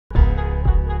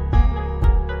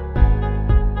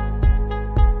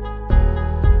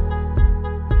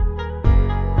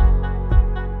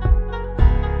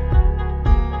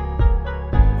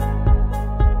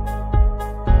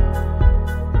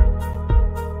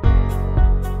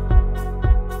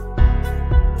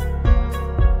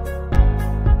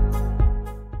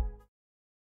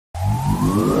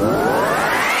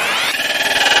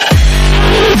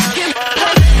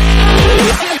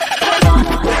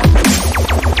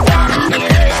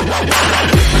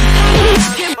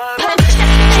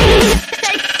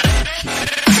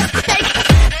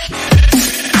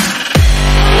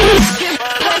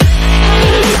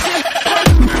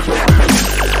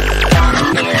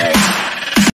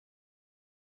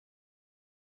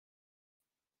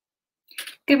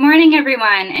Good morning,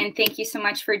 everyone, and thank you so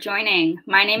much for joining.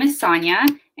 My name is Sonia,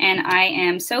 and I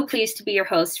am so pleased to be your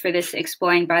host for this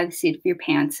Exploring by the Seat of Your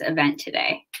Pants event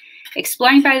today.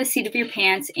 Exploring by the Seat of Your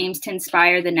Pants aims to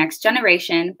inspire the next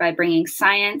generation by bringing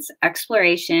science,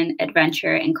 exploration,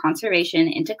 adventure, and conservation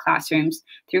into classrooms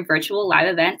through virtual live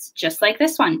events just like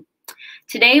this one.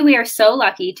 Today, we are so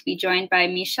lucky to be joined by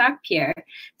Meshach Pierre.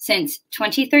 Since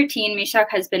 2013, Meshach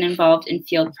has been involved in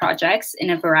field projects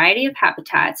in a variety of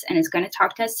habitats and is going to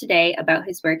talk to us today about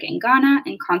his work in Ghana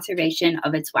and conservation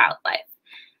of its wildlife.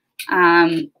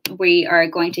 We are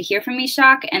going to hear from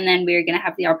Meshach, and then we're going to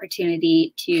have the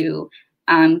opportunity to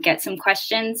get some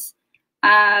questions,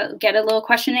 get a little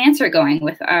question and answer going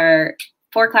with our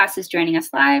 4 classes joining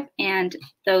us live and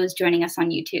those joining us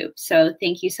on YouTube. So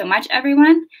thank you so much,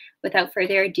 everyone. Without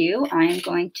further ado, I am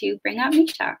going to bring up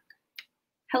Meshach.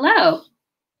 Hello.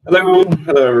 Hello.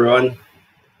 Hello, everyone.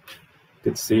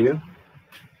 Good to see you.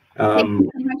 Thank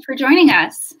you so much for joining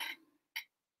us.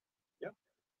 Yeah.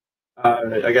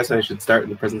 I guess I should start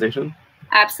the presentation.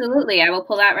 Absolutely. I will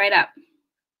pull that right up.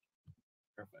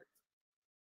 Perfect.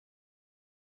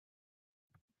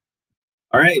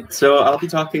 All right. So I'll be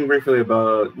talking briefly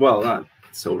about, well, not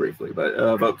so briefly, but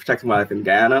about protecting wildlife in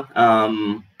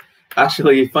Guyana.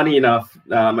 Actually, funny enough,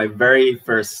 my very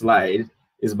first slide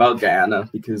is about Guyana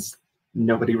because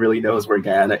nobody really knows where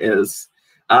Guyana is.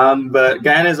 But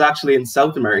Guyana is actually in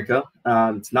South America.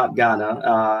 It's not Ghana.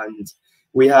 And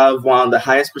we have one of the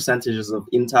highest percentages of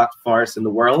intact forests in the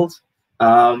world.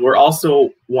 We're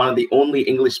also one of the only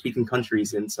English-speaking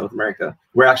countries in South America.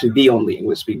 We're actually the only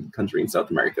English-speaking country in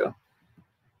South America.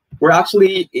 We're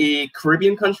actually a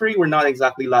Caribbean country. We're not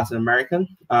exactly Latin American.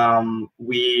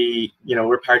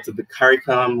 We're part of the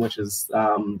CARICOM, which is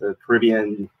the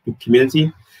Caribbean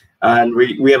community. And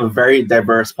we have a very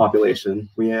diverse population.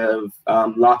 We have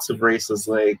lots of races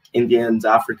like Indians,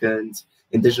 Africans,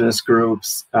 indigenous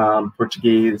groups,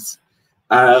 Portuguese.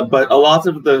 But a lot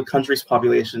of the country's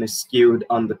population is skewed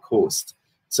on the coast.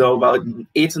 So about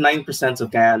 8 to 9%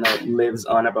 of Guyana lives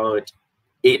on about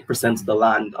 8% of the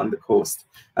land on the coast.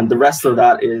 And the rest of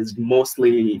that is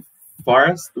mostly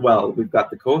forest. Well, we've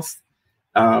got the coast,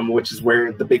 which is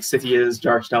where the big city is,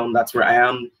 Georgetown. That's where I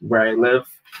am, where I live.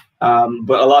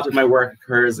 But a lot of my work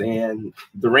occurs in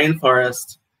the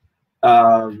rainforest,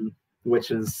 which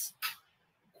is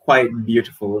quite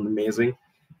beautiful and amazing.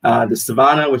 The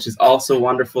savanna, which is also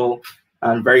wonderful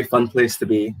and very fun place to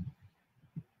be.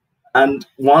 And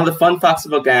one of the fun facts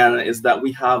about Guyana is that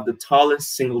we have the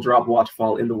tallest single drop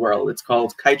waterfall in the world. It's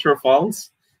called Kaitro Falls,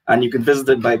 and you can visit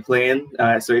it by plane.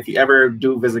 So if you ever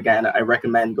do visit Guyana, I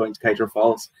recommend going to Kaitro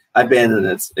Falls. I've been, and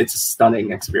it's a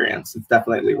stunning experience. It's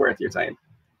definitely worth your time.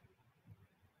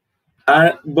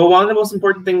 But one of the most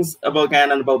important things about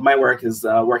Guyana and about my work is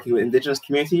working with indigenous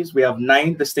communities. We have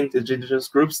 9 distinct indigenous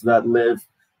groups that live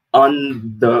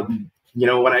on the,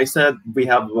 when I said we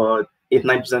have about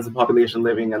 8–9% of the population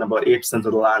living on about 8% of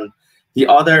the land. The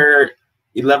other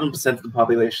 11% of the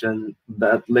population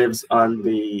that lives on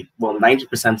the,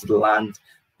 90% of the land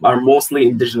are mostly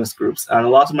indigenous groups. And a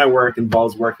lot of my work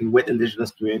involves working with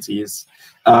indigenous communities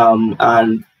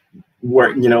and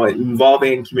work,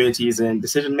 involving communities in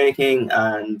decision-making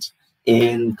and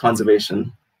in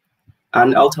conservation.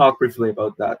 And I'll talk briefly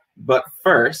about that. But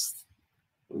first,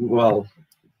 we'll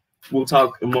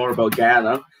talk more about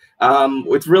Guyana.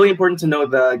 It's really important to know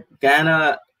that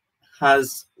Guyana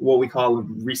has what we call a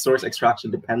resource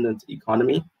extraction dependent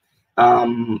economy.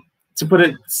 To put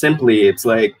it simply, it's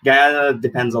like Guyana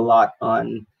depends a lot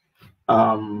on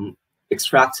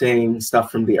extracting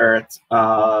stuff from the earth,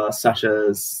 such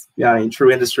as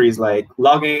through industries like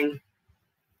logging,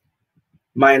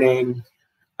 mining,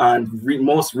 and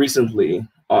most recently,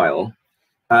 oil.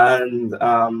 And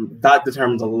that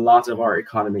determines a lot of our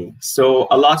economy. So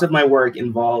a lot of my work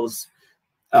involves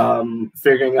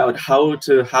figuring out how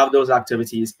to have those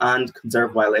activities and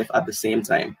conserve wildlife at the same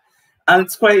time. And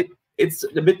it's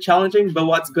a bit challenging, but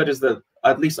what's good is that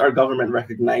at least our government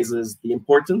recognizes the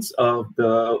importance of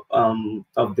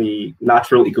the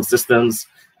natural ecosystems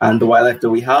and the wildlife that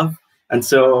we have. And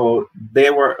so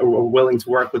they were willing to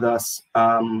work with us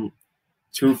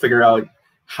to figure out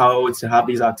how to have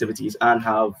these activities and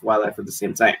have wildlife at the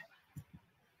same time.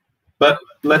 But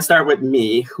let's start with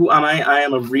me. Who am I? I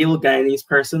am a real Guyanese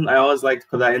person. I always like to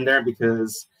put that in there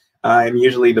because I'm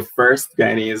usually the first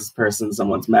Guyanese person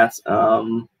someone's met.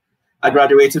 I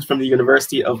graduated from the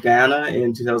University of Guyana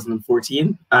in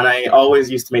 2014, and I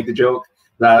always used to make the joke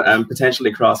that I'm potentially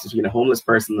a cross between a homeless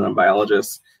person and a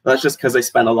biologist. That's just because I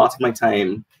spent a lot of my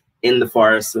time in the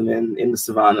forest and in the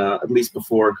savanna, at least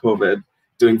before COVID,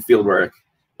 doing field work.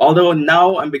 Although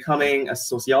now I'm becoming a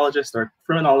sociologist or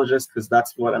criminologist because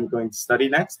that's what I'm going to study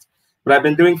next. But I've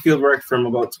been doing fieldwork from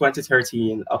about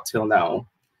 2013 up till now.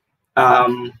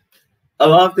 A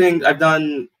lot of things, I've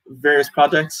done various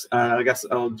projects. I guess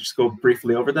I'll just go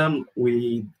briefly over them.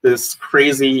 This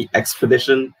crazy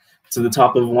expedition to the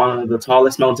top of one of the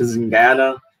tallest mountains in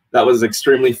Guyana. That was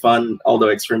extremely fun, although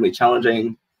extremely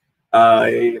challenging.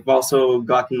 I've also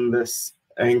gotten this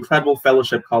incredible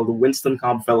fellowship called the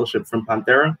Winston-Cobb Fellowship from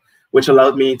Panthera, which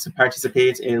allowed me to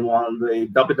participate in one of the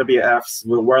WWF's,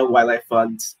 the World Wildlife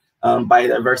Fund's,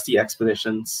 biodiversity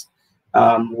expeditions,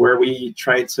 where we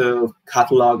tried to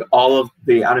catalog all of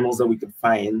the animals that we could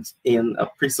find in a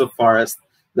preserved forest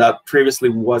that previously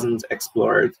wasn't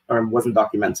explored or wasn't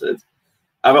documented.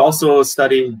 I've also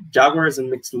studied jaguars and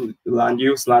mixed land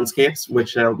use landscapes,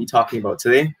 which I'll be talking about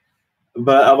today.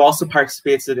 But I've also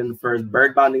participated in the first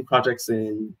bird banding projects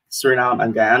in Suriname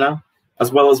and Guyana,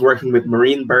 as well as working with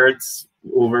marine birds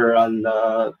over on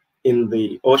in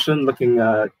the ocean,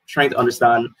 trying to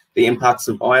understand the impacts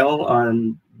of oil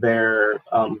on their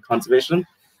conservation,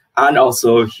 and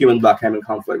also human-black caiman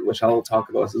conflict, which I'll talk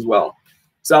about as well.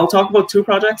 So I'll talk about two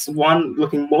projects, one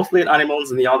looking mostly at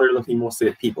animals and the other looking mostly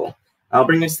at people. I'll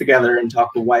bring this together and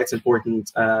talk about why it's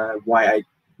important, why I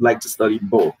like to study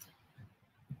both.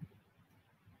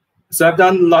 So I've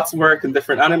done lots of work in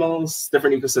different animals,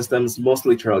 different ecosystems,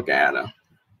 mostly throughout Guyana.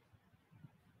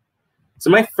 So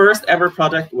my first ever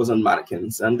project was on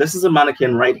mannequins, and this is a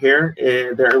mannequin right here.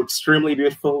 They're extremely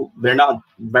beautiful. They're not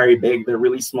very big, they're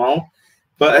really small.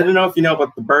 But I don't know if you know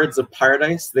about the birds of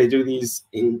paradise. They do these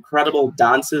incredible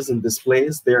dances and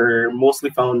displays. They're mostly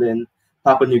found in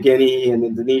Papua New Guinea and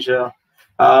Indonesia.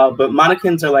 But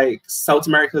mannequins are like South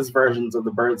America's versions of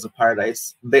the birds of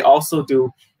paradise. They also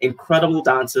do incredible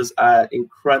dances at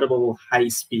incredible high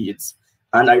speeds.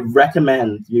 And I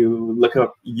recommend you look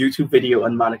up YouTube video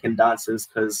on mannequin dances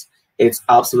because it's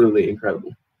absolutely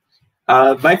incredible.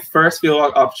 My first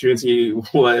fieldwork opportunity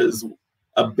was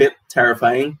a bit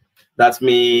terrifying. That's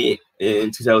me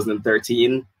in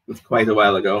 2013. It's quite a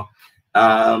while ago.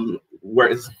 Where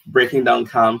it's breaking down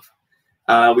camp.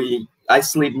 I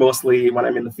sleep mostly, when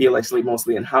I'm in the field, I sleep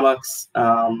mostly in hammocks,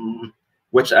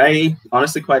 which I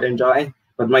honestly quite enjoy.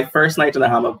 But my first night in a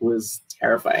hammock was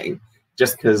terrifying,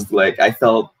 just because like I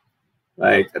felt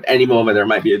like at any moment there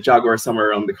might be a jaguar somewhere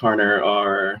around the corner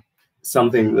or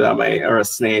something that might, or a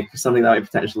snake, something that might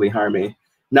potentially harm me.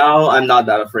 Now I'm not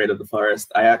that afraid of the forest.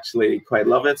 I actually quite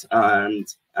love it, and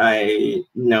I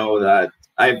know that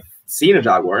I've seen a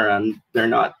jaguar and they're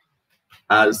not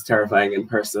as terrifying in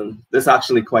person. This is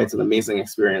actually quite an amazing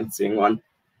experience seeing one.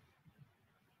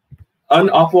 On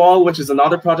Upwall, which is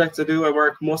another project I do, I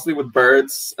work mostly with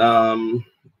birds. And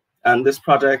this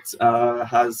project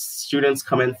has students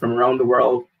come in from around the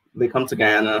world. They come to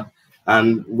Guyana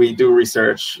and we do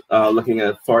research looking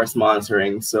at forest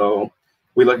monitoring. So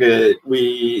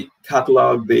we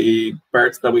catalog the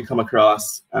birds that we come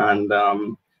across, and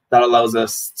that allows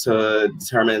us to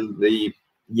determine the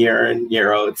year in,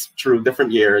 year out, through different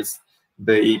years,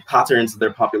 the patterns of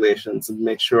their populations, and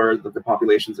make sure that the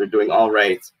populations are doing all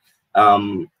right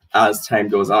as time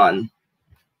goes on.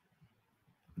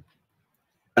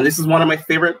 And this is one of my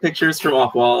favorite pictures from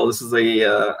Upwall. This is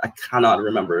I cannot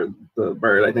remember the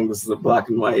bird. I think this is a black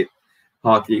and white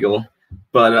hawk eagle.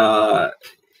 But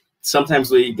sometimes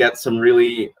we get some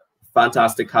really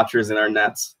fantastic captures in our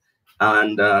nets.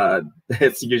 And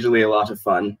it's usually a lot of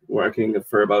fun working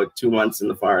for about 2 months in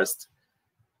the forest.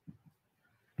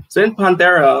 So with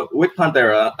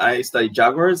Panthera, I studied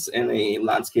jaguars in a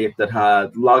landscape that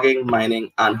had logging,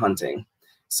 mining, and hunting.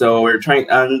 So we're trying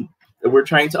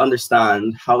to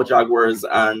understand how jaguars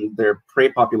and their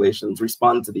prey populations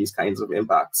respond to these kinds of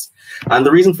impacts. And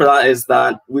the reason for that is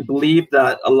that we believe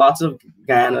that a lot of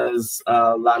Guyana's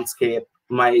landscape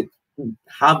might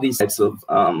have these types of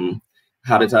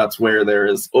habitats where there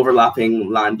is overlapping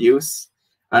land use.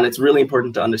 And it's really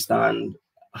important to understand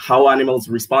how animals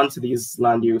respond to these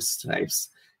land use types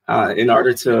in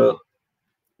order to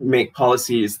make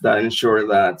policies that ensure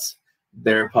that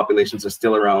their populations are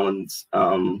still around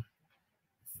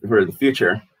for the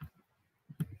future.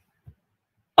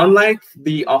 Unlike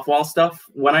the off-wall stuff,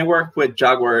 when I work with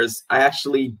jaguars, I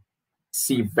actually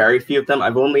see very few of them.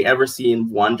 I've only ever seen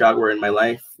one jaguar in my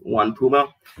life, one puma.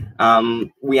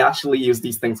 We actually use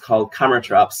these things called camera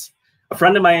traps. A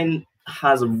friend of mine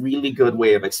has a really good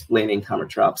way of explaining camera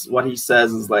traps. What he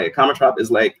says is like, a camera trap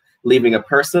is like leaving a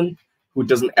person who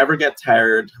doesn't ever get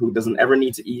tired, who doesn't ever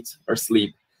need to eat or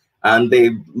sleep, and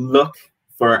they look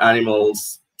for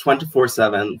animals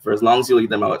 24/7 for as long as you leave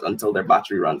them out until their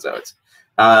battery runs out.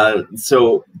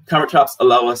 So camera traps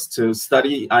allow us to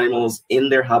study animals in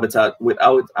their habitat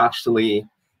without actually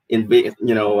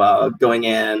going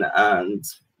in and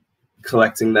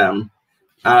collecting them.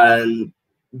 And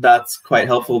that's quite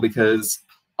helpful because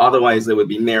otherwise it would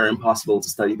be near impossible to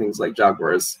study things like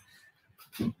jaguars.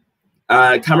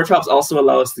 Camera traps also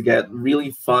allow us to get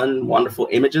really fun, wonderful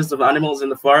images of animals in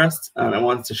the forest, and I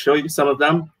wanted to show you some of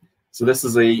them. So this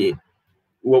is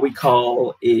what we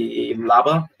call a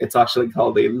laba. It's actually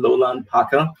called a lowland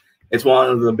paca. It's one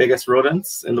of the biggest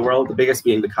rodents in the world, the biggest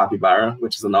being the capybara,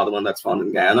 which is another one that's found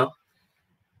in Guyana.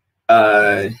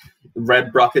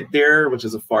 Red brocket deer, which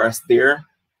is a forest deer.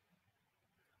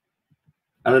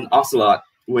 And an ocelot,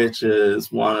 which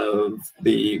is one of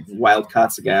the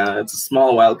wildcats again. It's a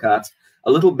small wildcat,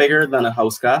 a little bigger than a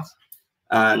house cat,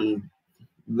 and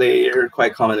they're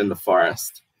quite common in the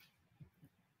forest.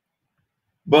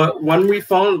 But when we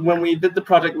did the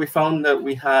project, we found that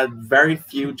we had very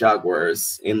few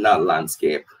jaguars in that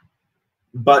landscape.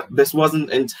 But this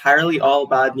wasn't entirely all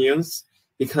bad news,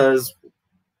 because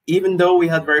even though we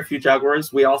had very few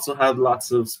jaguars, we also had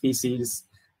lots of species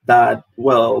that,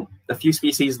 well, a few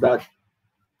species that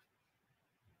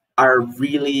are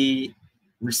really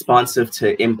responsive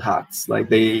to impacts. Like,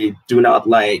 they do not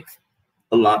like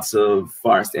lots of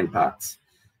forest impacts.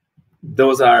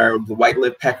 Those are the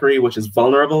white-lipped peccary, which is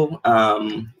vulnerable.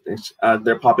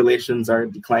 Their populations are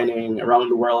declining around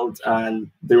the world, and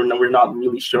we're not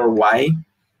really sure why.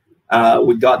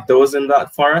 We got those in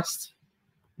that forest.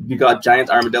 We got giant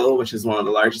armadillo, which is one of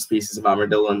the largest species of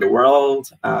armadillo in the world,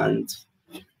 and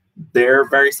they're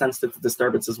very sensitive to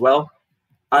disturbance as well.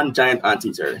 And giant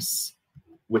anteaters,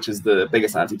 which is the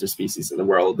biggest anteater species in the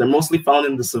world. They're mostly found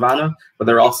in the savanna, but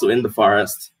they're also in the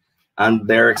forest, and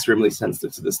they're extremely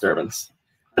sensitive to disturbance.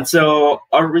 And so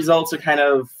our results are kind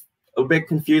of a bit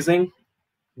confusing.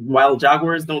 While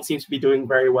jaguars don't seem to be doing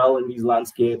very well in these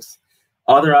landscapes,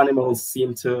 other animals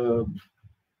seem to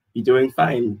be doing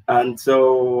fine. And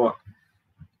so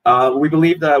we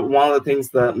believe that one of the things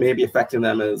that may be affecting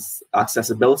them is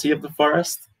accessibility of the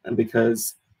forest, and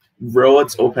because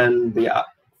roads open the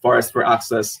forest for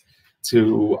access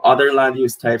to other land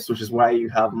use types, which is why you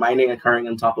have mining occurring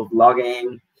on top of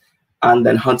logging, and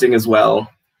then hunting as well.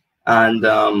 And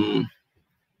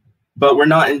but we're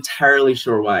not entirely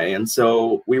sure why. And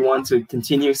so we want to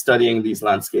continue studying these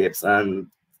landscapes and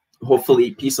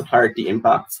hopefully piece apart the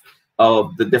impacts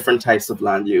of the different types of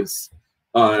land use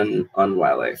on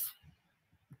wildlife.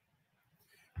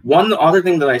 One other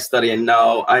thing that I study, and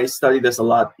now I study this a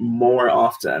lot more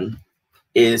often,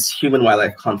 is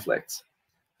human-wildlife conflict.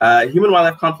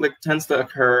 Human-wildlife conflict tends to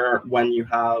occur when you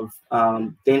have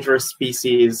dangerous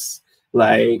species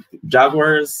like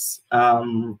jaguars,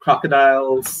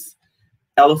 crocodiles,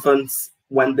 elephants.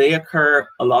 When they occur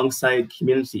alongside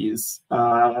communities,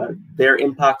 their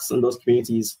impacts on those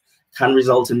communities can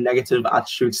result in negative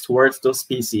attitudes towards those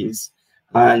species,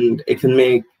 and it can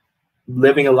make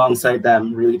living alongside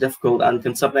them really difficult, and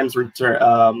can sometimes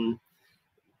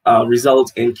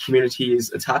result in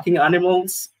communities attacking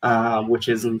animals, which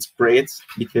isn't great,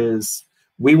 because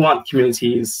we want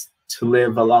communities to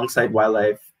live alongside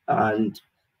wildlife and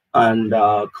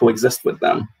coexist with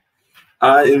them.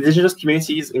 Indigenous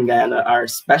communities in Guyana are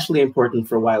especially important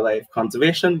for wildlife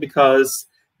conservation because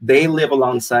they live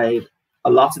alongside a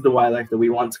lot of the wildlife that we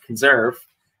want to conserve,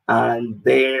 and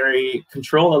they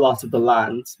control a lot of the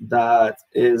land that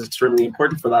is extremely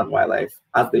important for that wildlife,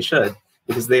 as they should,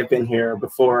 because they've been here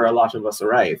before a lot of us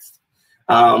arrived.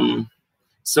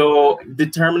 So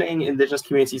determining Indigenous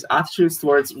communities' attitudes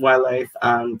towards wildlife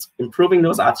and improving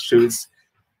those attitudes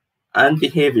and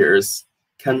behaviors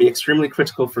can be extremely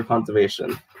critical for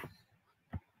conservation.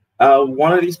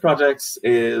 One of these projects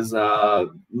is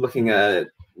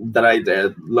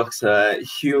looks at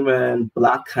human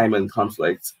black caiman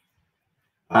conflict.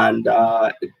 And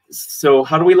so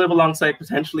how do we live alongside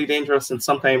potentially dangerous and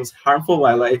sometimes harmful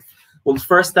wildlife? Well, the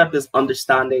first step is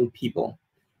understanding people,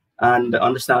 and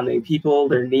understanding people,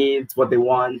 their needs, what they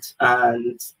want,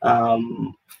 and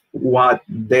what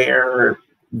their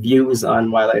views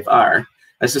on wildlife are.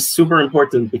 This is super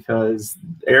important because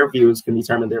their views can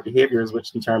determine their behaviors,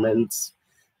 which determines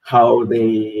how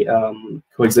they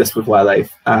coexist with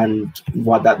wildlife and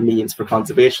what that means for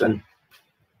conservation.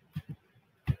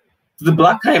 The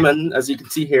black caiman, as you can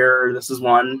see here, this is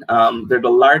one. They're the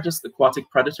largest aquatic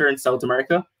predator in South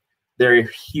America. They're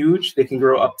huge. They can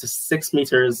grow up to 6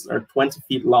 meters or 20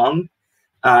 feet long.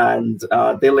 And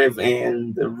they live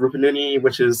in the Rupununi,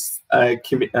 which is an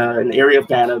area of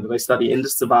Guyana that I study in the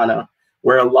savanna,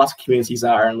 where a lot of communities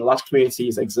are. And a lot of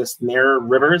communities exist near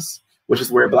rivers, which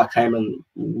is where black caiman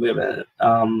live in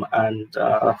and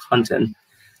hunt in.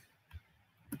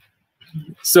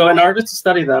 So in order to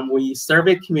study them, we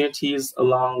surveyed communities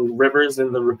along rivers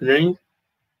in the Rupinuni.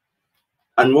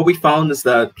 And what we found is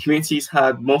that communities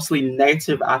had mostly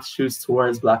negative attitudes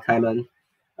towards black caiman,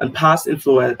 and past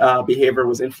behavior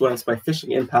was influenced by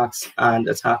fishing impacts and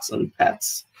attacks on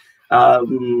pets.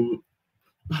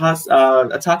 Attacks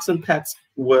on pets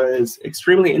was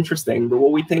extremely interesting, but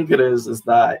what we think it is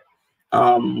that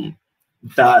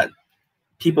that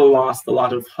people lost a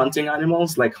lot of hunting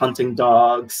animals, like hunting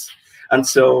dogs, and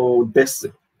so this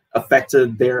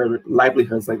affected their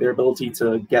livelihoods, like their ability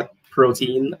to get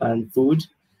protein and food,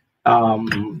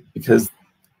 because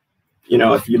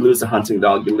if you lose a hunting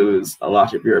dog, you lose a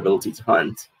lot of your ability to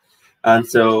hunt. And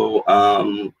so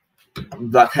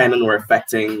black caiman were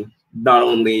affecting not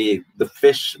only the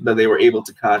fish that they were able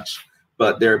to catch,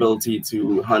 but their ability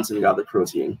to hunt and gather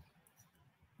protein.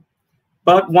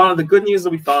 But one of the good news that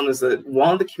we found is that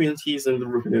one of the communities in the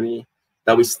Rupinuni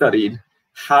that we studied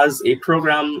has a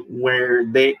program where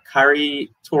they carry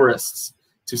tourists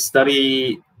to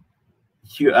study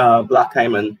black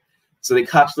caiman. So they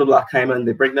catch the black caiman,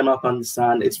 they bring them up on the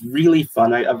sand. It's really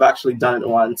fun. I've actually done it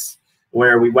once,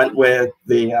 where we went with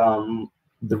the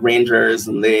rangers,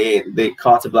 and they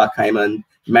caught a black caiman,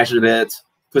 measured it,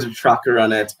 put a tracker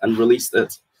on it, and released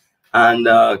it. And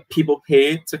people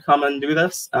pay to come and do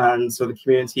this, and so the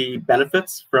community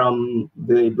benefits from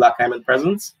the black caiman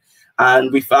presence.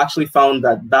 And we've actually found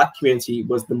that that community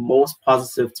was the most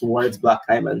positive towards black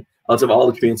caiman out of all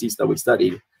the communities that we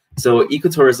studied. So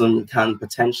ecotourism can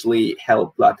potentially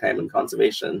help black caiman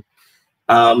conservation.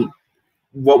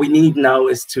 What we need now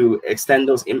is to extend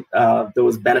those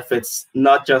benefits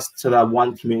not just to that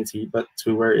one community, but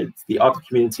towards the other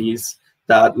communities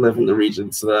that live in the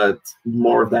region, so that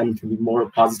more of them can be more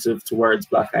positive towards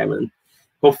black caiman,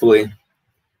 hopefully.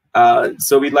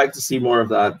 So we'd like to see more of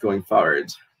that going forward.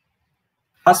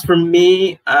 As for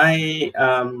me, I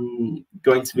am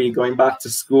going to be going back to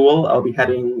school. I'll be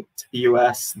heading to the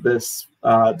US this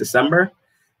December,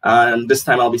 and this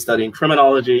time I'll be studying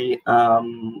criminology,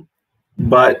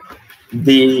 but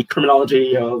the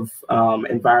criminology of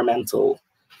environmental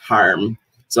harm.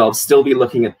 So I'll still be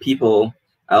looking at people,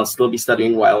 I'll still be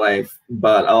studying wildlife,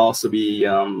 but I'll also be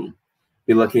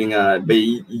looking at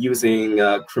using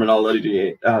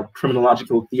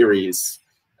criminological theories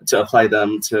to apply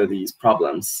them to these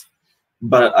problems.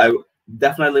 But I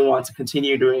definitely want to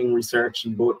continue doing research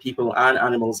in both people and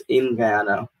animals in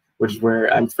Guyana, which is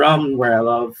where I'm from, where I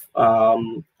love,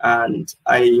 and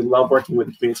I love working with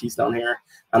the communities down here.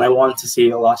 And I want to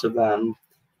see a lot of them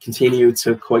continue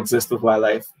to coexist with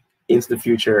wildlife into the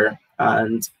future.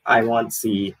 And I want to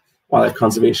see wildlife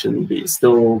conservation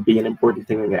still be an important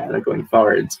thing in Guyana going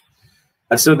forward.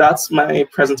 And so that's my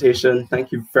presentation.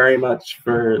 Thank you very much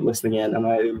for listening in, and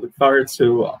I look forward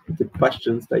to the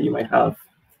questions that you might have.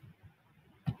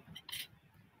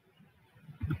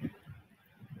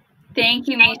 Thank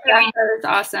you, Meshach. That was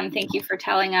awesome. Thank you for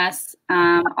telling us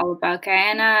all about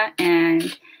Guyana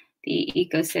and the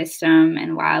ecosystem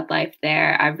and wildlife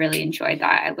there. I really enjoyed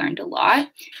that. I learned a lot,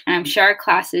 and I'm sure our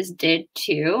classes did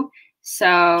too.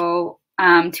 So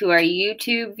to our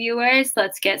YouTube viewers,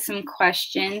 let's get some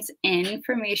questions in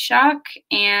for Meshach,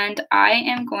 and I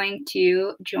am going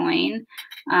to join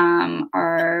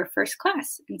our first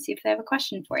class and see if they have a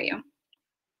question for you.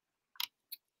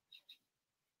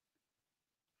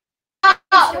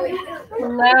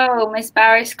 Hello, Miss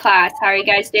Bauer's class. How are you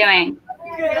guys doing?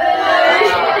 Good.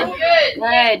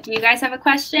 Good. Do you guys have a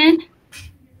question?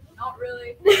 Not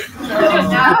really.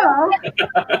 No.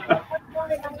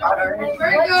 All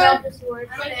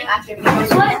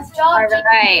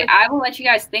right. I will let you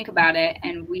guys think about it,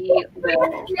 and we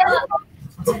will.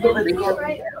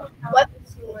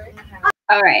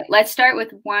 All right. Let's start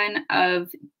with one of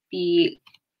the.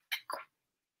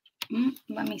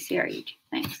 Let me see our YouTube.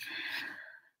 Thanks.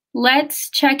 Let's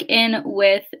check in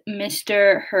with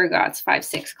Mr. Hergott's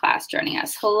 5-6 class joining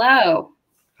us. Hello.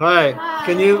 Hi.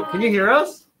 Can you hear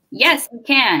us? Yes, we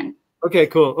can. Okay,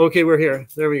 cool. Okay, we're here.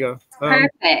 There we go.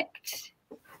 Perfect.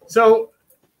 So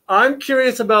I'm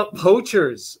curious about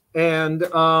poachers, and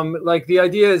like the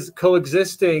idea is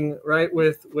coexisting, right,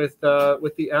 with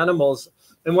the animals.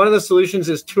 And one of the solutions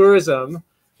is tourism,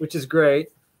 which is great.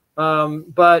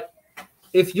 But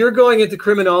if you're going into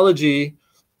criminology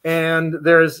and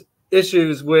there's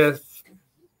issues with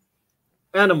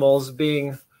animals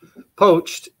being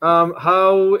poached,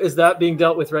 how is that being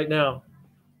dealt with right now?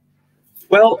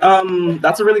 Well,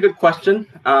 that's a really good question.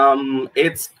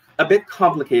 It's a bit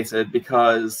complicated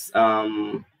because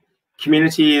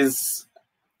communities,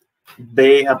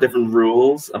 they have different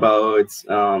rules about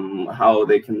how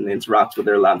they can interact with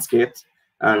their landscape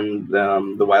and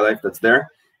the wildlife that's there.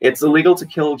 It's illegal to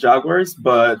kill jaguars,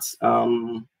 but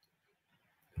I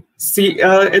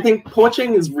think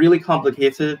poaching is really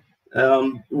complicated.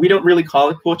 We don't really call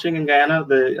it poaching in Guyana,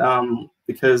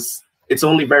 because it's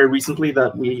only very recently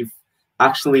that we've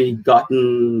actually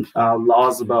gotten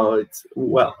laws about,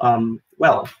 we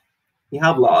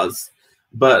have laws,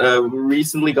 but we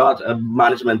recently got a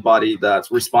management body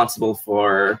that's responsible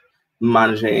for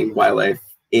managing wildlife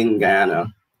in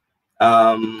Guyana.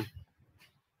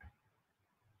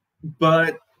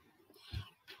 But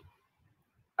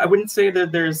I wouldn't say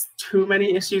that there's too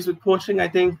many issues with poaching. I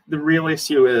think the real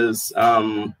issue is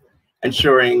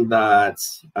ensuring that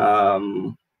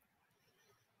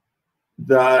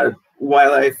that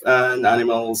wildlife and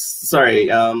animals,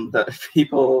 that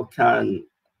people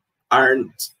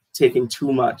aren't taking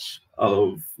too much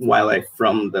of wildlife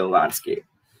from the landscape.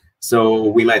 So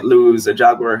we might lose a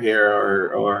jaguar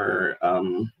here, or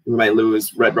we might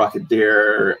lose red-rocket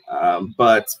deer,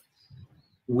 but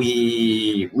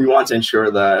we want to ensure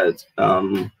that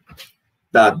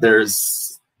that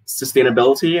there's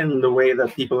sustainability in the way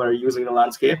that people are using the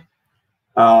landscape,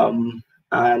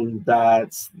 and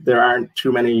that there aren't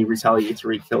too many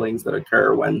retaliatory killings that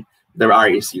occur when there are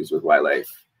issues with wildlife.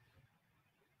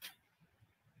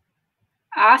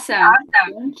 Awesome.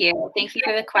 Thank you. Thank you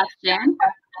for the question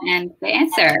and the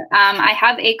answer. I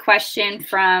have a question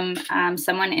from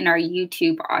someone in our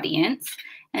YouTube audience,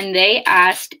 and they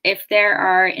asked if there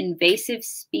are invasive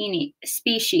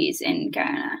species in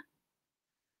Guyana.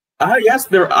 Yes,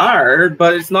 there are,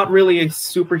 but it's not really a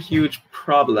super huge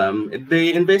problem.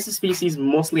 The invasive species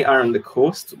mostly are on the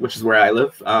coast, which is where I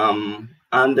live,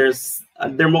 and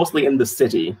they're mostly in the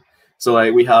city. So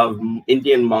like we have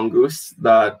Indian mongoose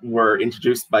that were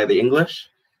introduced by the English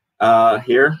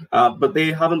here, but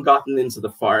they haven't gotten into the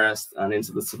forest and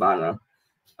into the savanna.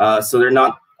 So they're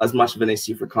not as much of an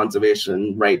issue for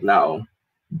conservation right now,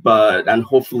 and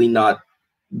hopefully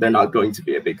they're not going to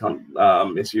be a big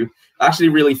issue. Actually,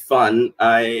 really fun.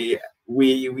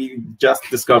 We just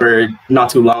discovered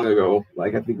not too long ago,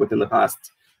 like I think within the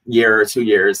past year or 2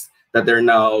 years, that there are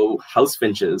now house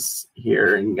finches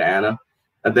here in Guyana.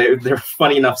 They're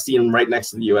funny enough seen right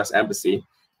next to the U.S. Embassy,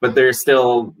 but they're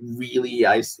still really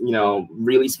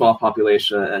really small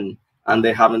population, and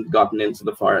they haven't gotten into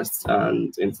the forests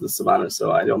and into the savanna,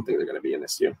 so I don't think they're going to be an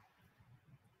issue.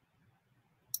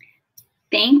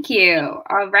 Thank you.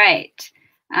 All right.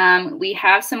 We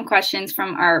have some questions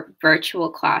from our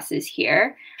virtual classes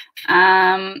here.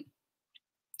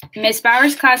 Ms.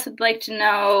 Bauer's class would like to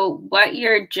know what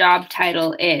your job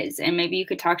title is, and maybe you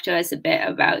could talk to us a bit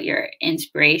about your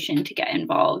inspiration to get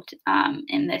involved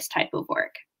in this type of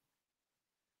work.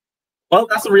 Well,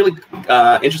 that's a really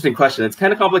interesting question. It's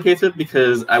kind of complicated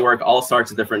because I work all sorts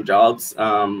of different jobs.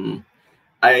 I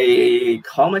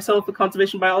call myself a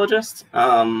conservation biologist.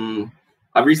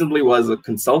 I recently was a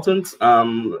consultant,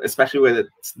 especially with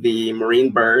the marine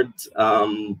bird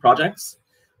projects,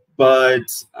 but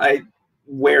I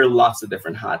wear lots of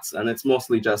different hats, and it's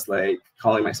mostly just like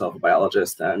calling myself a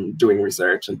biologist and doing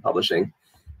research and publishing.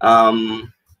 But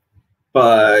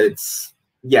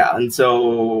yeah, and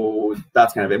so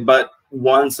that's kind of it. But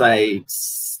once I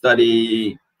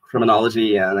study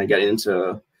criminology and I get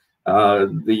into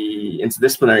the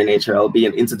interdisciplinary nature, I'll be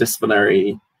an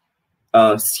interdisciplinary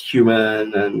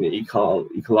human and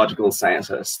ecological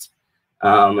scientist.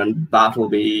 And that will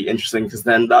be interesting because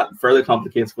then that further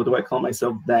complicates what do I call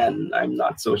myself then? I'm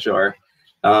not so sure.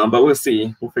 But we'll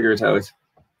see. We'll figure it out.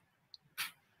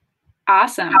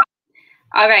 Awesome.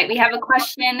 All right. We have a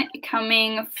question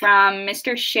coming from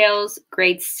Mr. Shale's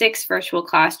grade 6 virtual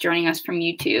class joining us from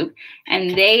YouTube.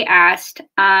 And they asked,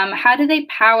 how do they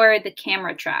power the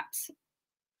camera traps?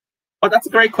 Oh, that's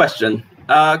a great question.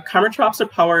 Camera traps are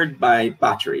powered by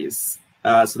batteries.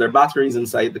 So there are batteries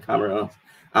inside the camera,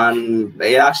 and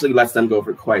it actually lets them go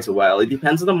for quite a while. It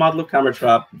depends on the model of camera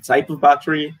trap, the type of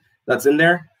battery that's in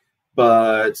there,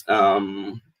 but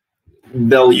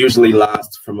they'll usually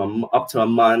last from up to a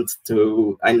month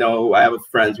to, I know I have a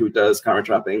friend who does camera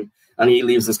trapping, and he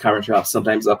leaves his camera trap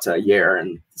sometimes up to a year,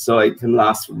 and so it can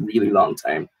last a really long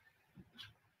time.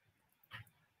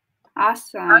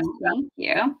 Awesome. Thank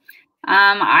you.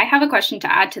 I have a question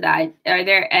to add to that. Are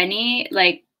there any,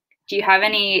 do you have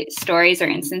any stories or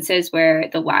instances where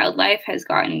the wildlife has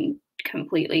gotten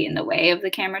completely in the way of the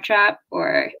camera trap,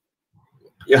 or?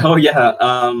 Oh, yeah.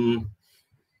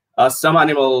 Some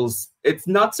animals, it's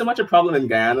not so much a problem in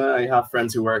Guyana. I have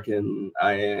friends who work in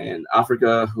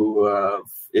Africa who have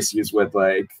issues with,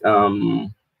 I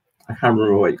can't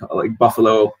remember what you call it,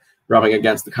 buffalo rubbing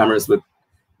against the cameras. But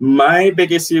my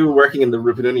big issue working in the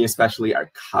Rupununi especially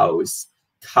are cows.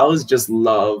 Cows just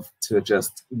love to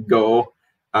just go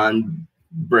and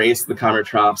brace the camera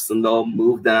traps, and they'll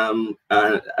move them.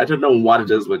 I don't know what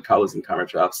it is with cows and camera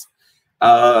traps.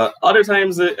 Other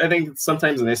times, I think it's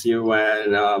sometimes an issue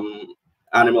when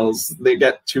animals, they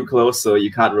get too close, so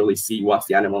you can't really see what's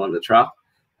the animal in the trap.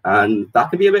 And that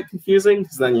can be a bit confusing,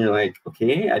 because then you're like,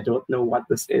 okay, I don't know what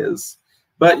this is.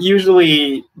 But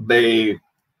usually they'll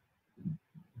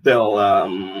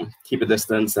keep a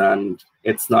distance, and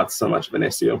it's not so much of an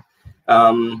issue.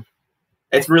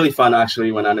 It's really fun,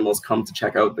 actually, when animals come to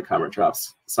check out the camera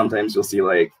traps. Sometimes you'll see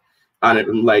like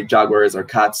jaguars or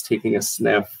cats taking a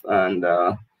sniff, and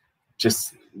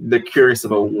just they're curious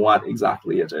about what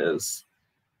exactly it is.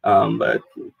 But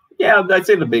yeah, I'd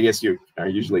say the big issue are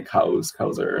usually cows.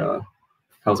 Cows are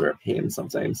a pain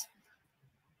sometimes.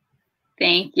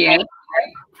 Thank you.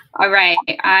 All right,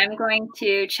 I'm going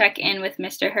to check in with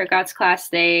Mr. Hergott's class.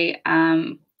 They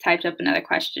typed up another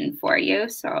question for you,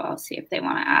 so I'll see if they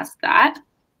want to ask that.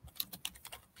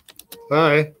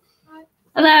 Hi.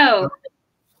 Hello.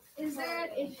 Is there an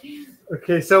issue?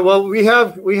 Okay, so well, we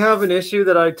have an issue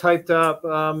that I typed up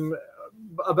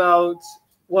about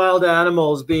wild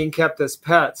animals being kept as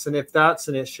pets, and if that's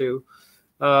an issue.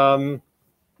 Yeah.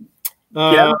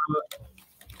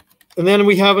 And then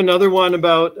we have another one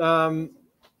about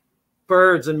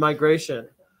birds and migration.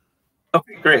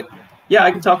 Okay, great. Yeah,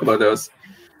 I can talk about those.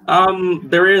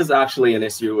 There is actually an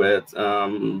issue with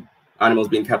animals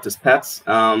being kept as pets.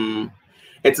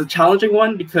 It's a challenging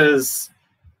one because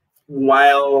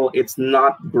while it's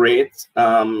not great,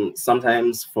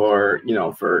 sometimes for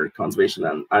conservation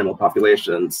and animal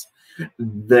populations,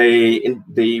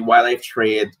 the wildlife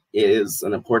trade is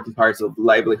an important part of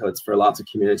livelihoods for lots of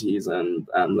communities and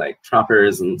like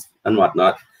trappers and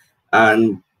whatnot.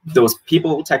 And those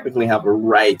people technically have a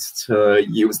right to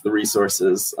use the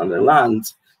resources on their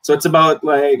land. So it's about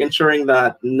like ensuring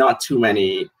that not too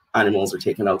many animals are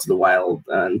taken out to the wild,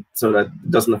 and so that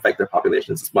it doesn't affect their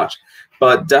populations as much.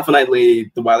 But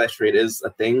definitely the wildlife trade is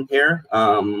a thing here.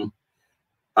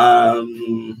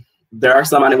 There are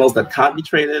some animals that can't be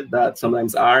traded that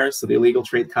sometimes are, so the illegal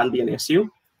trade can be an issue,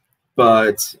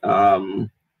 but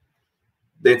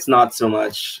it's not so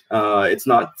much, it's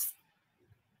not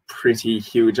pretty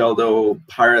huge, although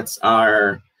parrots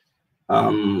are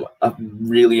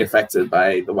really affected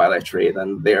by the wildlife trade,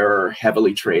 and they're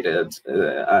heavily traded.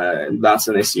 That's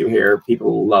an issue here.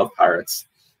 People love parrots,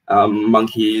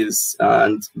 monkeys,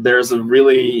 and there's a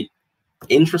really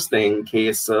interesting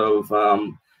case of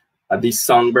these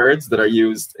songbirds that are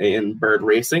used in bird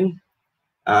racing,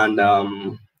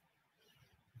 and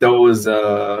those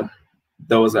have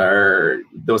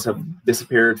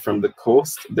disappeared from the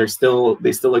coast. They still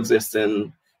exist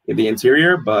in the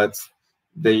interior, but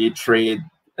the trade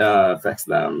affects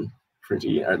them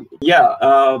pretty hard. Yeah,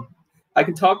 I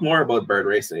can talk more about bird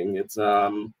racing. It's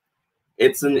an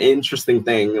interesting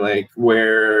thing, like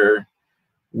where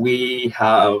we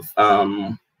have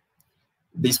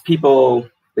these people.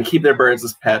 They keep their birds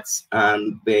as pets,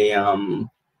 and they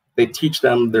teach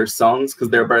them their songs because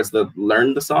they're birds that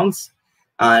learn the songs.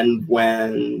 And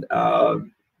when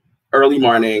early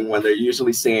morning, when they're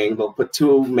usually singing, they'll put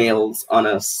two males on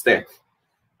a stick,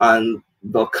 and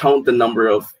they'll count the number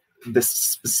of the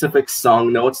specific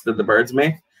song notes that the birds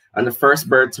make. And the first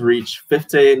bird to reach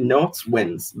 50 notes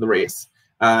wins the race.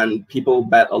 And people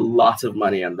bet a lot of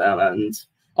money on them. And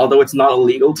although it's not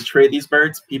illegal to trade these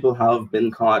birds, people have been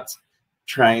caught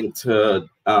trying to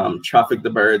traffic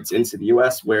the birds into the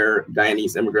US, where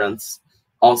Guyanese immigrants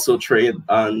also trade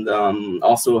and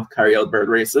also carry out bird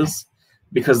races,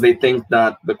 because they think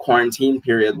that the quarantine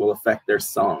period will affect their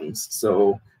songs.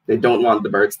 So they don't want the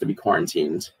birds to be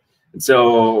quarantined. And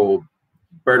so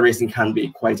bird racing can be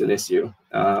quite an issue.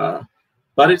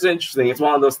 But it's interesting. It's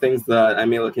one of those things that I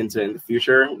may look into in the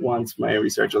future once my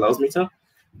research allows me to,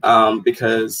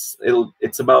 because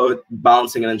it's about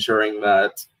balancing and ensuring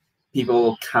that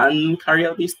people can carry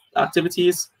out these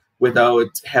activities without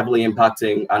heavily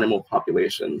impacting animal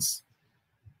populations.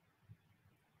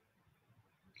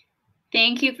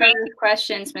 Thank you for your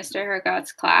questions, Mr.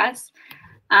 Hergott's class.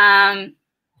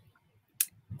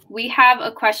 We have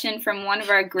a question from one of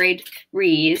our grade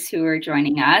 3s who are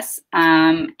joining us,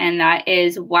 and that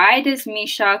is, why does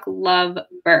Meshach love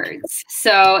birds?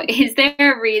 So is there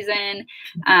a reason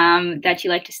that you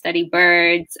like to study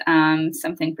birds,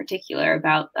 something particular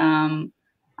about them,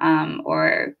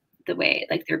 or the way,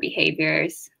 like their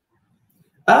behaviors?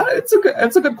 It's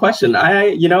a good question.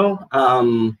 I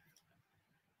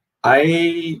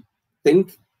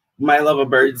think my love of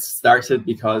birds started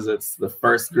because it's the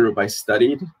first group I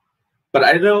studied. But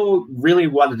I don't know really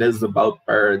what it is about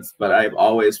birds, but I've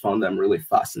always found them really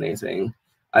fascinating.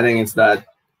 I think it's that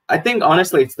I think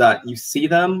honestly it's that you see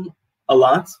them a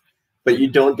lot, but you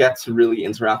don't get to really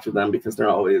interact with them because they're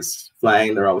always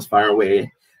flying, they're always far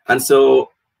away. And so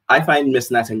I find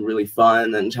mist netting really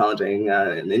fun and challenging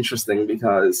and interesting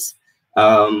because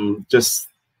just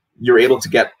you're able to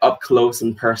get up close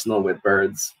and personal with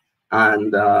birds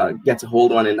and get to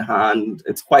hold one in hand.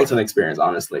 It's quite an experience,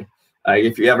 honestly.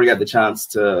 If you ever get the chance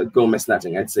to go mist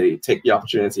netting, I'd say take the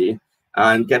opportunity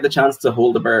and get the chance to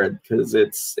hold a bird, because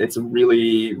it's a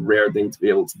really rare thing to be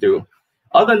able to do.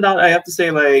 Other than that, I have to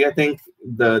say, like, I think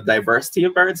the diversity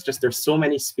of birds, just there's so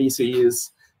many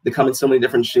species, they come in so many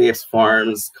different shapes,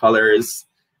 forms, colors,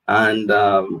 and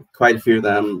quite a few of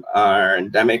them are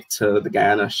endemic to the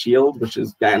Guyana Shield, which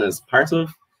is Guyana's part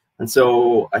of. And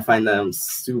so I find them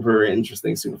super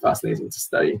interesting, super fascinating to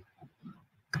study.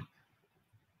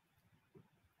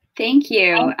 Thank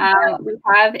you. We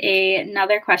have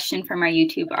another question from our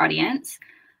YouTube audience.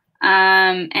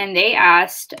 And they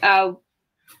asked,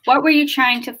 what were you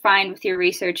trying to find with your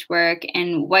research work,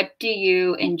 and what do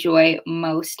you enjoy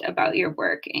most about your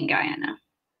work in Guyana?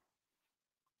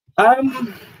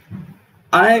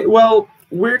 Well,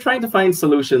 we're trying to find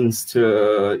solutions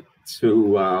to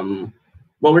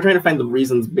well, we're trying to find the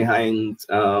reasons behind,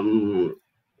 you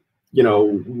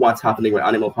know, what's happening with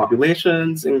animal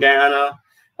populations in Guyana,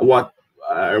 and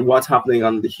what's happening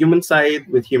on the human side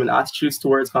with human attitudes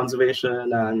towards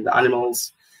conservation and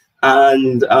animals.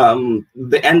 And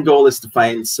the end goal is to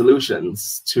find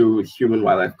solutions to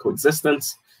human-wildlife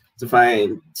coexistence, to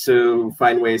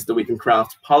find ways that we can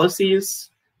craft policies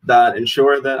that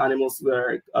ensure that animals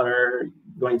are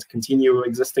going to continue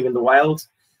existing in the wild,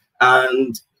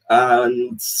 and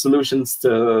solutions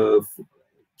to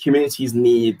communities'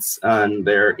 needs and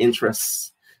their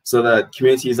interests, so that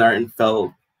communities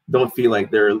don't feel like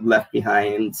they're left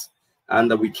behind, and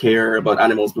that we care about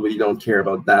animals, but we don't care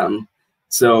about them.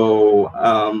 So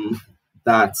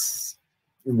that's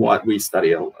what we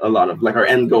study a lot of. Like, our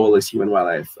end goal is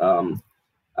human-wildlife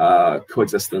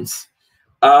coexistence.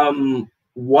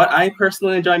 What I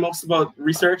personally enjoy most about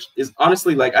research is,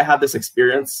 honestly, like, I had this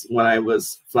experience when I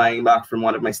was flying back from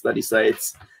one of my study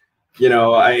sites. You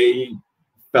know, I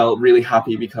felt really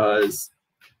happy because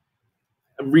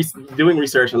doing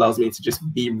research allows me to just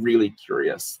be really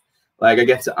curious. Like, I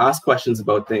get to ask questions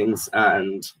about things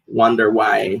and wonder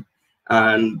why,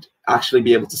 and actually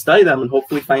be able to study them and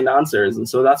hopefully find answers. And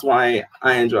so that's why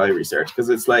I enjoy research, because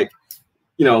it's like,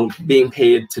 you know, being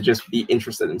paid to just be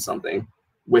interested in something,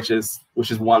 which is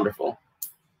wonderful.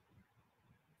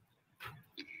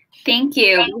 Thank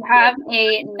you. We have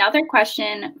another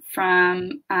question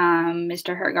from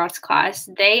Mr. Hergott's class.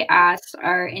 They asked,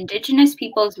 are Indigenous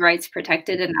peoples' rights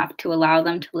protected enough to allow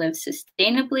them to live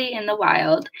sustainably in the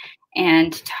wild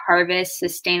and to harvest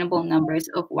sustainable numbers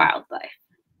of wildlife?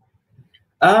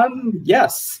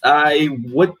 Yes, I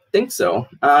would think so.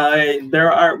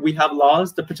 We have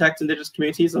laws that protect Indigenous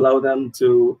communities, allow them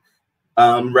to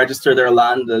register their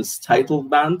land as titled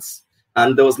lands.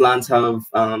 And those lands have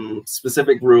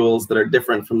specific rules that are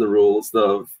different from the rules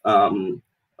of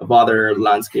other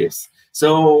landscapes.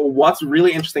 So what's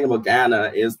really interesting about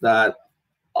Guyana is that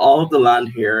all of the land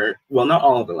here, well, not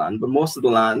all of the land, but most of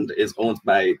the land is owned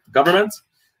by the government.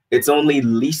 It's only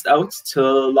leased out to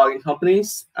logging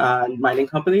companies and mining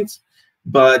companies.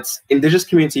 But Indigenous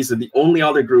communities are the only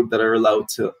other group that are allowed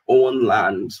to own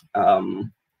land.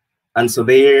 And so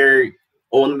they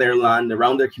own their land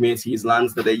around their communities,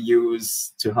 lands that they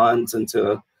use to hunt and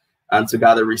to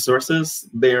gather resources.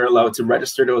 They're allowed to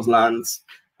register those lands,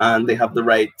 and they have the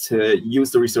right to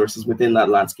use the resources within that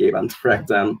landscape and to protect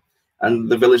them. And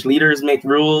the village leaders make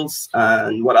rules,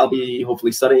 and what I'll be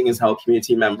hopefully studying is how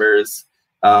community members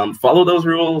follow those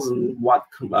rules, and what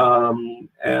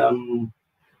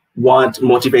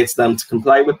motivates them to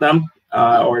comply with them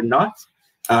or not.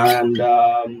 And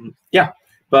yeah.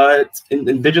 But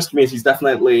Indigenous communities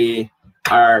definitely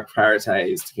are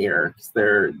prioritized here, because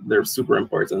they're super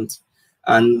important,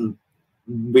 and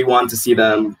we want to see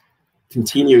them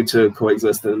continue to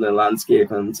coexist in the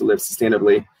landscape and to live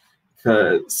sustainably.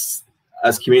 Because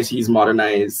as communities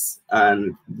modernize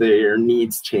and their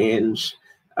needs change,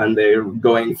 and they're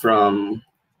going from,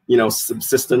 you know,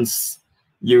 subsistence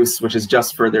use, which is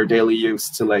just for their daily use,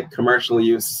 to like commercial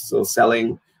use, so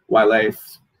selling wildlife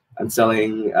and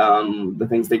selling the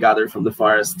things they gather from the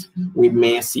forest, we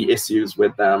may see issues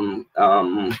with them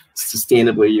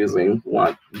sustainably using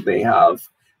what they have.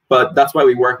 But that's why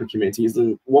we work with communities.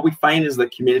 And what we find is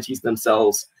that communities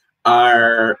themselves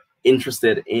are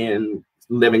interested in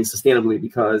living sustainably,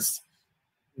 because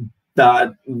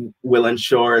that will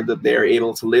ensure that they're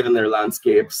able to live in their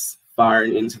landscapes far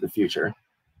into the future.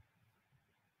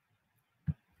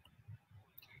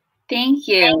 Thank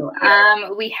you.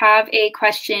 We have a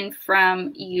question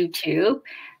from YouTube,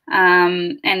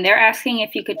 and they're asking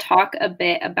if you could talk a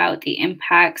bit about the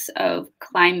impacts of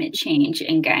climate change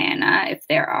in Guyana, if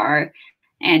there are,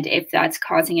 and if that's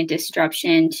causing a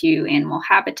disruption to animal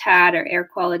habitat or air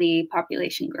quality,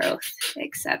 population growth,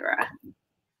 etc.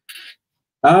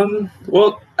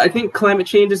 Well, I think climate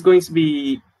change is going to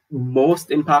be most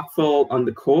impactful on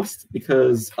the coast,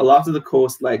 because a lot of the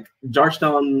coast, like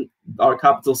Georgetown, our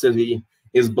capital city,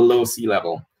 is below sea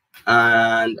level.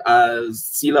 And as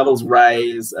sea levels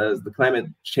rise, as the climate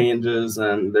changes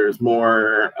and there's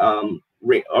more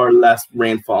or less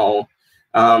rainfall,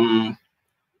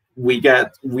 we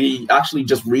actually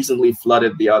just recently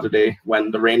flooded the other day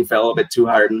when the rain fell a bit too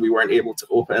hard and we weren't able to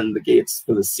open the gates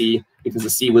for the sea because the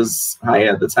sea was high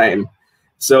at the time.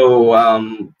 So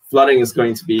flooding is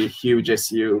going to be a huge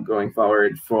issue going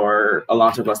forward for a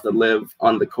lot of us that live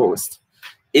on the coast.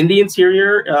 In the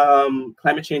interior,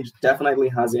 climate change definitely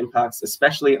has impacts,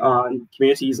 especially on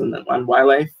communities and on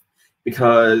wildlife,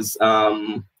 because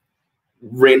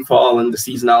rainfall and the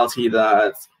seasonality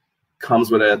that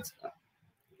comes with it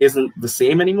isn't the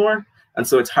same anymore. And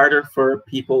so it's harder for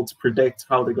people to predict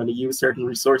how they're going to use certain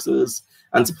resources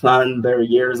and to plan their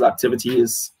year's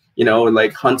activities, you know,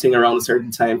 like hunting around a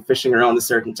certain time, fishing around a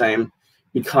certain time,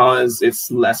 because it's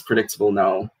less predictable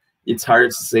now. It's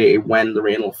hard to say when the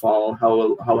rain will fall,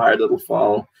 how hard it will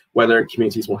fall, whether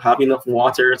communities will have enough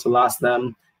water to last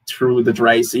them through the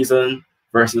dry season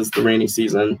versus the rainy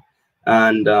season.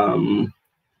 And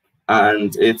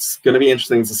it's going to be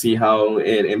interesting to see how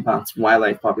it impacts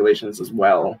wildlife populations as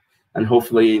well, and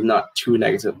hopefully not too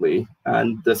negatively,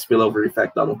 and the spillover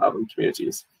effect that will have in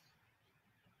communities.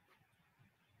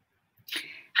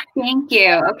 Thank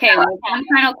you. Okay, well, one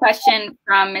final question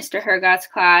from Mr. Hergott's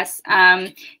class.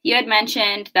 You had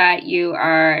mentioned that you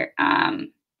are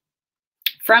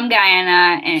from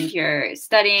Guyana and you're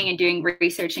studying and doing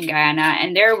research in Guyana,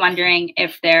 and they're wondering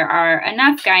if there are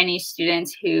enough Guyanese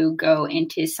students who go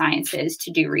into sciences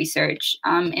to do research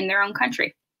in their own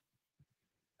country.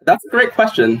 That's a great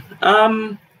question.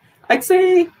 I'd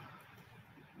say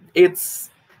it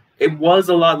was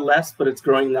a lot less, but it's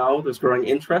growing now. There's growing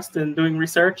interest in doing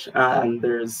research, and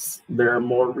there are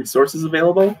more resources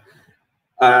available.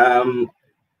 And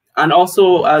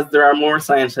also, as there are more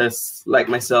scientists like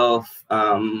myself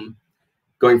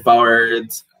going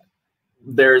forward,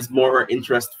 there's more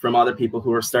interest from other people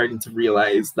who are starting to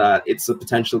realize that it's a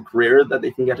potential career that they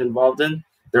can get involved in.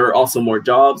 There are also more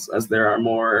jobs, as there are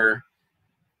more,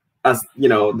 as you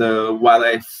know, the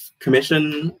Wildlife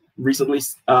Commission recently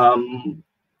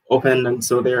opened, and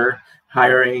so they're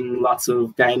hiring lots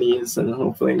of Guyanese, and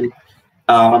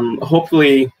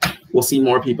hopefully we'll see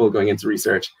more people going into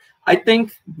research. I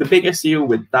think the big issue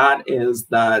with that is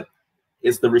the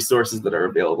resources that are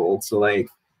available. So like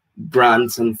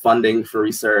grants and funding for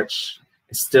research,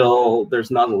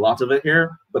 there's not a lot of it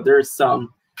here, but there is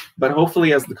some. But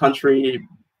hopefully as the country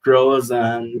grows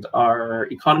and our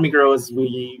economy grows,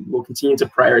 we will continue to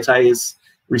prioritize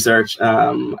research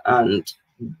and,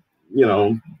 you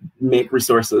know, make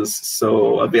resources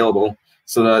available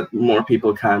so that more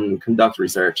people can conduct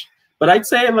research. But I'd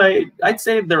say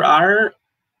there are,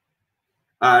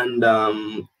 and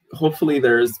hopefully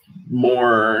there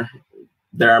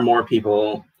are more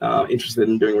people interested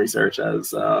in doing research as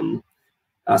time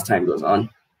goes on.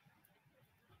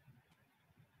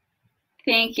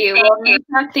 Thank you. Well,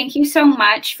 Meshach, thank you so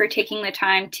much for taking the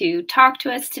time to talk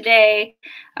to us today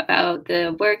about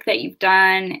the work that you've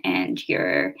done and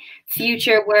your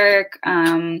future work.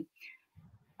 We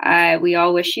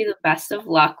all wish you the best of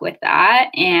luck with that.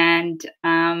 And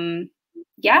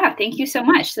yeah, thank you so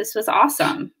much. This was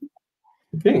awesome.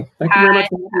 Okay, thank you very much.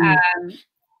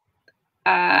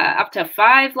 Up to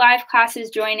 5 live classes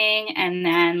joining, and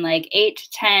then like 8 to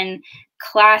 10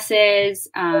 classes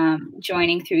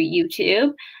joining through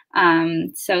YouTube.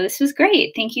 So this was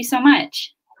great. Thank you so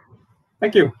much.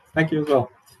 Thank you. Thank you as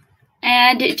well.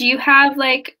 And do you have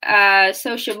like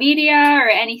social media or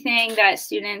anything that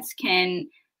students can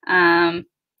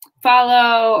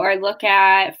follow or look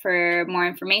at for more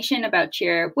information about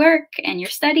your work and your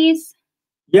studies?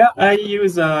 Yeah, I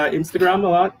use Instagram a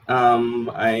lot.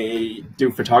 I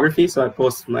do photography, so I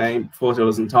post my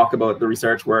photos and talk about the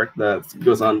research work that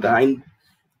goes on behind.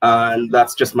 And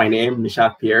that's just my name,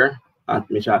 Meshach Pierre, at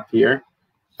Meshach Pierre.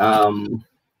 I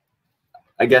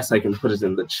guess I can put it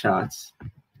in the chat.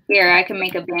 Here, I can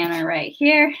make a banner right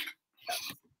here.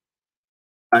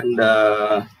 And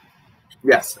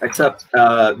yes, except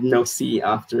no C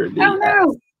after the. Oh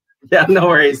no! Yeah, no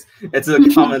worries. It's a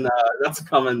common. That's a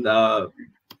common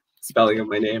spelling of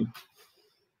my name.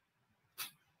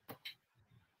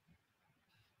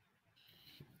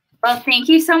 Well, thank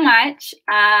you so much.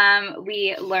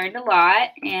 We learned a lot,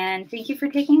 and thank you for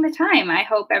taking the time. I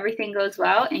hope everything goes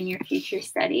well in your future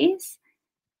studies.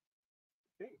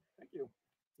 Okay, thank you.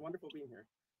 It's wonderful being here.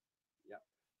 Yeah,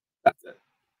 that's it.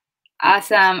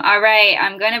 Awesome. All right,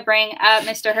 I'm going to bring up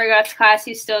Mr. Hergott's class,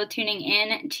 who's still tuning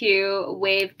in, to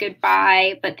wave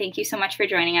goodbye, but thank you so much for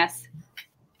joining us.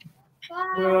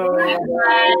 Bye.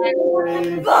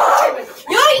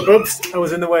 Oops, I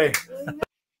was in the way.